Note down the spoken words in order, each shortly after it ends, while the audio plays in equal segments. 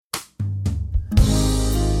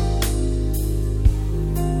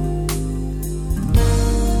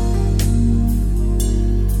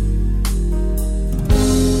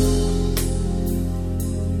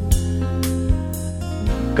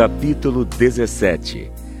Capítulo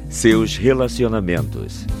 17. Seus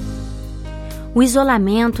Relacionamentos. O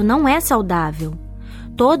isolamento não é saudável.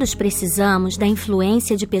 Todos precisamos da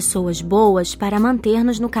influência de pessoas boas para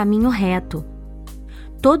manter-nos no caminho reto.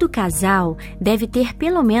 Todo casal deve ter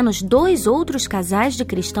pelo menos 2 outros casais de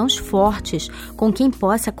cristãos fortes com quem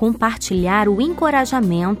possa compartilhar o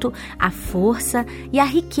encorajamento, a força e a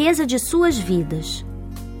riqueza de suas vidas.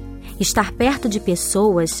 Estar perto de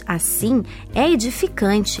pessoas assim é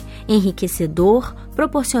edificante, enriquecedor,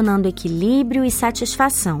 proporcionando equilíbrio e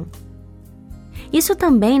satisfação. Isso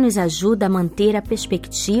também nos ajuda a manter a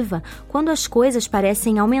perspectiva quando as coisas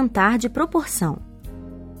parecem aumentar de proporção.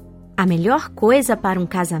 A melhor coisa para um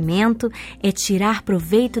casamento é tirar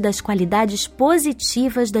proveito das qualidades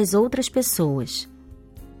positivas das outras pessoas.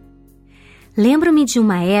 Lembro-me de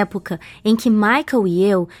uma época em que Michael e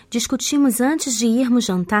eu discutimos antes de irmos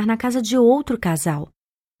jantar na casa de outro casal.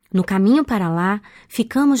 No caminho para lá,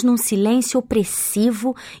 ficamos num silêncio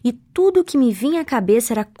opressivo e tudo o que me vinha à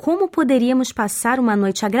cabeça era como poderíamos passar uma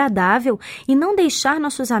noite agradável e não deixar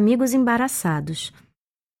nossos amigos embaraçados.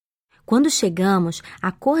 Quando chegamos,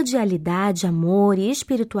 a cordialidade, amor e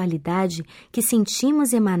espiritualidade que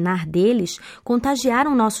sentimos emanar deles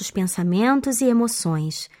contagiaram nossos pensamentos e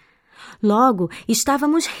emoções. Logo,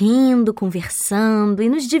 estávamos rindo, conversando e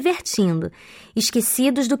nos divertindo,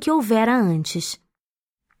 esquecidos do que houvera antes.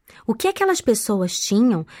 O que aquelas pessoas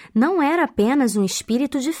tinham não era apenas um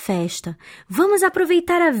espírito de festa. Vamos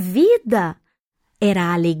aproveitar a vida! Era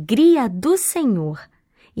a alegria do Senhor,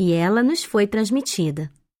 e ela nos foi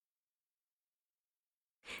transmitida.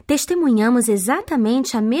 Testemunhamos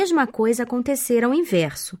exatamente a mesma coisa acontecer ao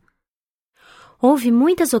inverso. Houve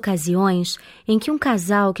muitas ocasiões em que um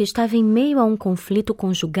casal que estava em meio a um conflito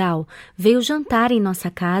conjugal veio jantar em nossa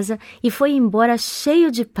casa e foi embora cheio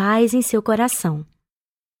de paz em seu coração.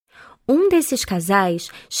 Um desses casais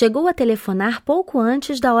chegou a telefonar pouco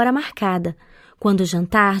antes da hora marcada, quando o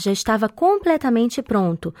jantar já estava completamente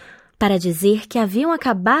pronto, para dizer que haviam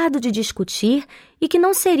acabado de discutir e que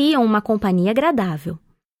não seriam uma companhia agradável.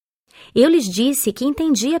 Eu lhes disse que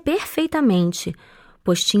entendia perfeitamente,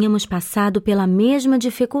 pois tínhamos passado pela mesma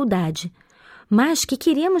dificuldade, mas que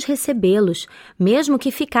queríamos recebê-los, mesmo que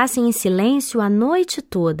ficassem em silêncio a noite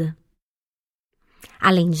toda.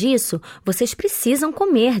 Além disso, vocês precisam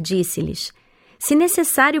comer, disse-lhes. Se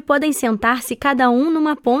necessário, podem sentar-se cada um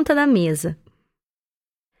numa ponta da mesa.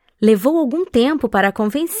 Levou algum tempo para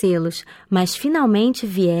convencê-los, mas finalmente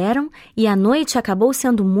vieram e a noite acabou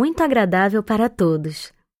sendo muito agradável para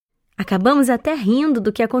todos. Acabamos até rindo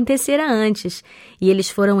do que acontecera antes, e eles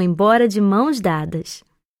foram embora de mãos dadas.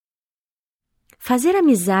 Fazer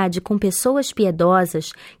amizade com pessoas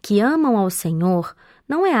piedosas que amam ao Senhor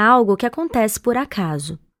não é algo que acontece por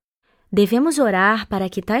acaso. Devemos orar para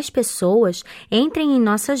que tais pessoas entrem em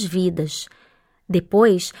nossas vidas.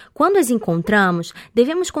 Depois, quando as encontramos,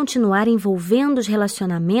 devemos continuar envolvendo os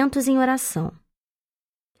relacionamentos em oração.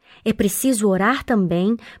 É preciso orar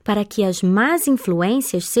também para que as más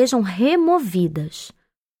influências sejam removidas.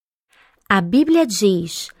 A Bíblia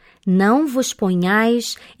diz: não vos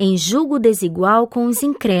ponhais em julgo desigual com os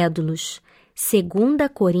incrédulos. 2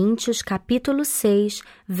 Coríntios capítulo 6,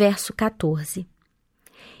 verso 14.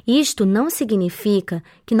 Isto não significa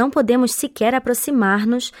que não podemos sequer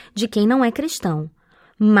aproximar-nos de quem não é cristão,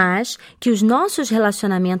 mas que os nossos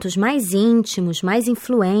relacionamentos mais íntimos, mais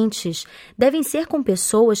influentes, devem ser com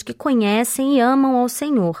pessoas que conhecem e amam ao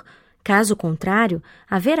Senhor. Caso contrário,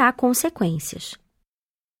 haverá consequências.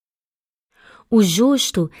 O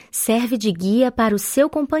justo serve de guia para o seu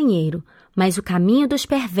companheiro, mas o caminho dos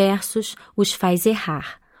perversos os faz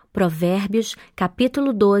errar. Provérbios,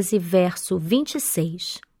 capítulo 12, verso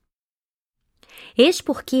 26. Eis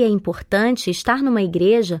porque é importante estar numa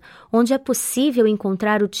igreja onde é possível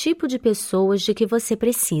encontrar o tipo de pessoas de que você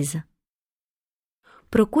precisa.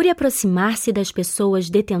 Procure aproximar-se das pessoas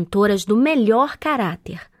detentoras do melhor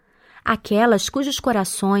caráter, aquelas cujos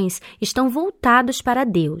corações estão voltados para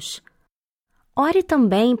Deus. Ore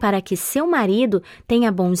também para que seu marido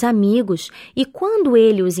tenha bons amigos e, quando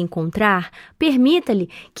ele os encontrar, permita-lhe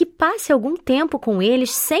que passe algum tempo com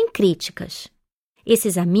eles sem críticas.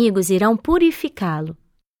 Esses amigos irão purificá-lo.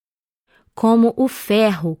 Como o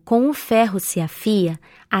ferro com o ferro se afia,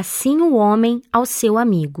 assim o homem ao seu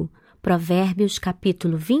amigo. Provérbios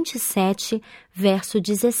capítulo 27, verso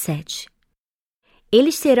 17.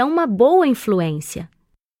 Eles serão uma boa influência.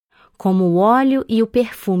 Como o óleo e o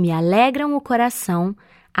perfume alegram o coração,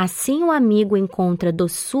 assim o amigo encontra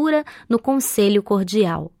doçura no conselho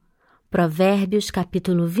cordial. Provérbios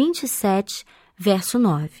capítulo 27, verso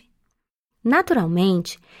 9.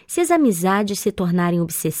 Naturalmente, se as amizades se tornarem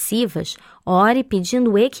obsessivas, ore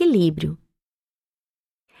pedindo equilíbrio.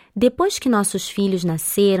 Depois que nossos filhos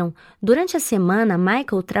nasceram, durante a semana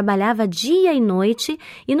Michael trabalhava dia e noite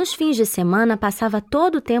e nos fins de semana passava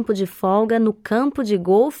todo o tempo de folga no campo de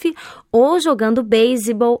golfe ou jogando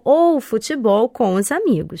beisebol ou futebol com os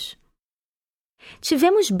amigos.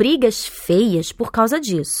 Tivemos brigas feias por causa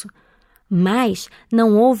disso, mas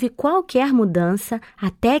não houve qualquer mudança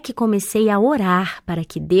até que comecei a orar para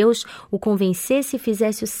que Deus o convencesse e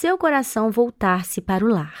fizesse o seu coração voltar-se para o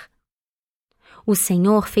lar. O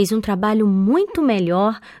Senhor fez um trabalho muito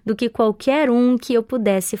melhor do que qualquer um que eu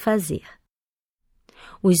pudesse fazer.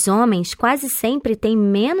 Os homens quase sempre têm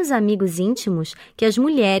menos amigos íntimos que as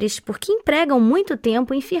mulheres porque empregam muito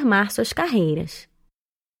tempo em firmar suas carreiras.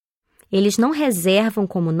 Eles não reservam,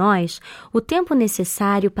 como nós, o tempo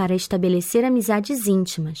necessário para estabelecer amizades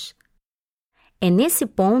íntimas. É nesse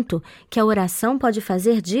ponto que a oração pode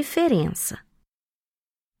fazer diferença.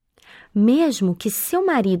 Mesmo que seu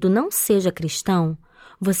marido não seja cristão,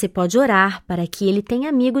 você pode orar para que ele tenha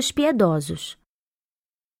amigos piedosos.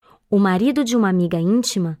 O marido de uma amiga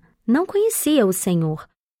íntima não conhecia o Senhor,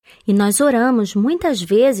 e nós oramos muitas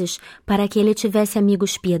vezes para que ele tivesse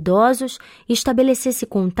amigos piedosos e estabelecesse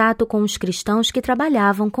contato com os cristãos que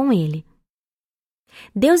trabalhavam com ele.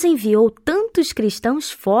 Deus enviou tantos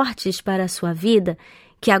cristãos fortes para a sua vida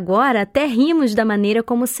que agora até rimos da maneira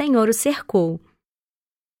como o Senhor o cercou.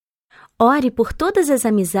 Ore por todas as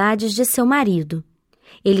amizades de seu marido.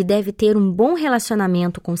 Ele deve ter um bom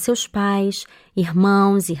relacionamento com seus pais,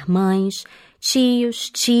 irmãos, irmãs,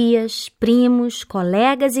 tios, tias, primos,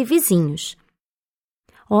 colegas e vizinhos.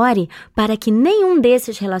 Ore para que nenhum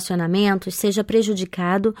desses relacionamentos seja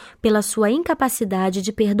prejudicado pela sua incapacidade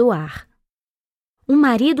de perdoar. Um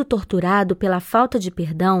marido torturado pela falta de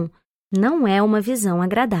perdão não é uma visão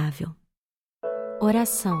agradável.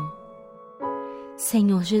 Oração.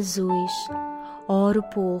 Senhor Jesus, oro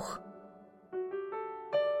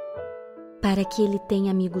para que ele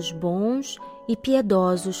tenha amigos bons e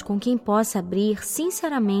piedosos com quem possa abrir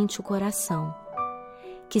sinceramente o coração.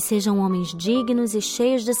 Que sejam homens dignos e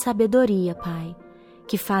cheios de sabedoria, Pai,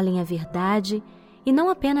 que falem a verdade e não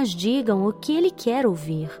apenas digam o que ele quer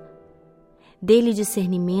ouvir. Dê-lhe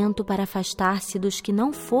discernimento para afastar-se dos que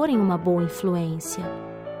não forem uma boa influência.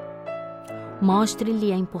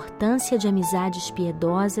 Mostre-lhe a importância de amizades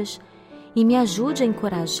piedosas e me ajude a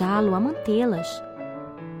encorajá-lo a mantê-las.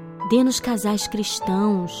 Dê-nos casais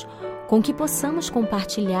cristãos com que possamos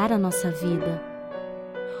compartilhar a nossa vida.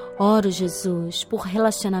 Oro, Jesus, por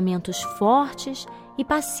relacionamentos fortes e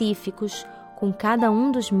pacíficos com cada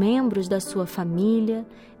um dos membros da sua família,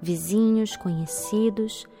 vizinhos,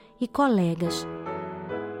 conhecidos e colegas.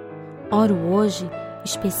 Oro hoje,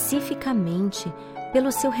 especificamente,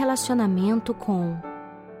 pelo seu relacionamento com.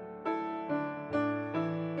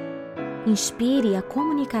 Inspire a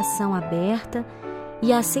comunicação aberta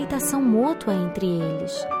e a aceitação mútua entre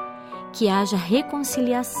eles. Que haja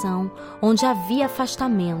reconciliação onde havia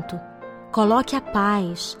afastamento. Coloque a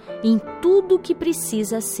paz em tudo que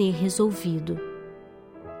precisa ser resolvido.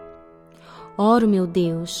 Oro, meu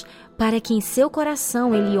Deus, para que em seu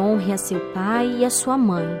coração ele honre a seu pai e a sua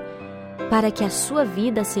mãe, para que a sua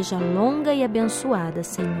vida seja longa e abençoada,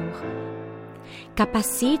 Senhor.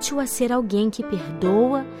 Capacite-o a ser alguém que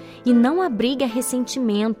perdoa e não abriga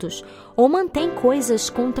ressentimentos ou mantém coisas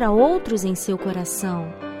contra outros em seu coração.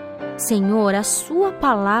 Senhor, a sua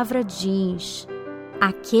palavra diz: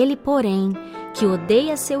 aquele, porém, que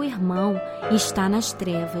odeia seu irmão está nas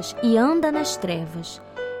trevas e anda nas trevas,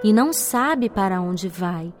 e não sabe para onde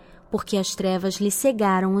vai, porque as trevas lhe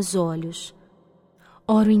cegaram os olhos.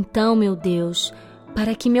 Oro então, meu Deus,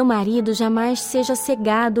 para que meu marido jamais seja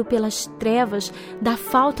cegado pelas trevas da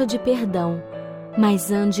falta de perdão,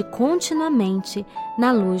 mas ande continuamente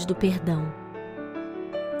na luz do perdão.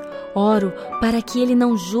 Oro para que ele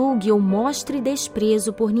não julgue ou mostre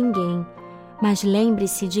desprezo por ninguém, mas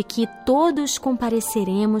lembre-se de que todos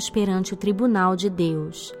compareceremos perante o tribunal de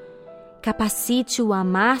Deus. Capacite-o a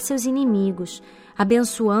amar seus inimigos,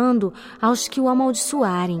 abençoando aos que o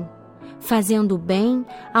amaldiçoarem, fazendo bem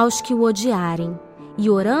aos que o odiarem e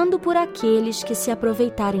orando por aqueles que se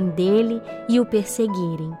aproveitarem dele e o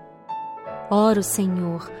perseguirem. Oro,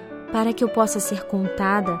 Senhor, para que eu possa ser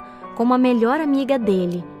contada como a melhor amiga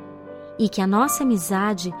dele e que a nossa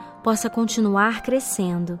amizade possa continuar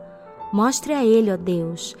crescendo. Mostre a ele, ó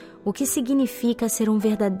Deus, o que significa ser um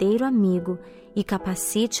verdadeiro amigo e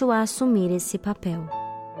capacite-o a assumir esse papel.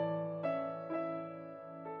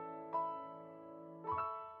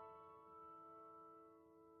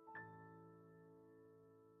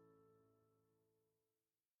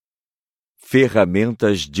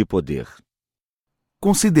 Ferramentas de poder.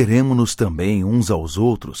 Consideremo-nos também uns aos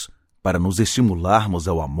outros para nos estimularmos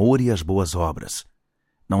ao amor e às boas obras.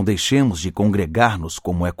 Não deixemos de congregar-nos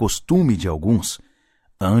como é costume de alguns,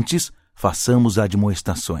 antes façamos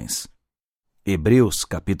admoestações. Hebreus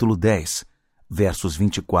capítulo 10, versos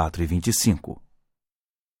 24 e 25.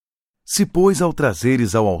 Se, pois, ao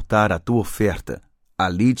trazeres ao altar a tua oferta,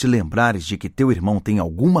 ali te lembrares de que teu irmão tem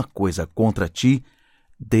alguma coisa contra ti,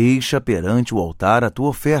 deixa perante o altar a tua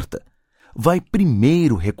oferta. Vai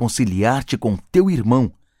primeiro reconciliar-te com teu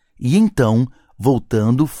irmão, e então,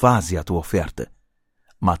 voltando, faze a tua oferta.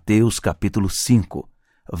 Mateus capítulo 5,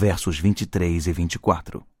 versos 23 e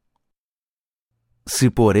 24. Se,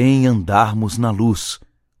 porém, andarmos na luz,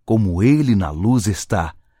 como ele na luz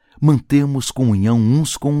está, mantemos comunhão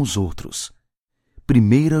uns com os outros.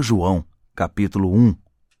 1 João, capítulo 1,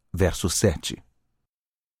 verso 7.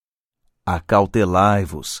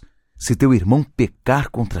 Acautelai-vos. Se teu irmão pecar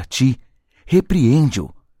contra ti,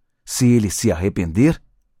 repreende-o. Se ele se arrepender,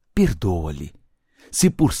 perdoa-lhe. Se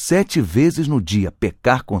por 7 vezes no dia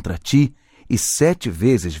pecar contra ti, e 7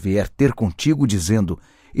 vezes vier ter contigo dizendo,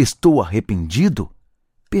 estou arrependido,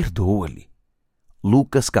 perdoa-lhe.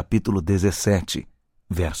 Lucas capítulo 17,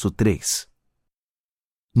 verso 3.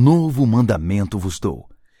 Novo mandamento vos dou,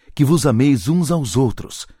 que vos ameis uns aos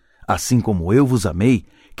outros, assim como eu vos amei,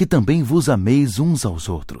 que também vos ameis uns aos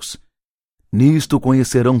outros. Nisto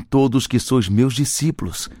conhecerão todos que sois meus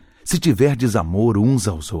discípulos, se tiverdes amor uns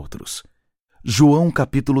aos outros. João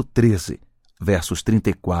capítulo 13, versos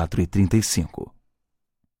 34 e 35.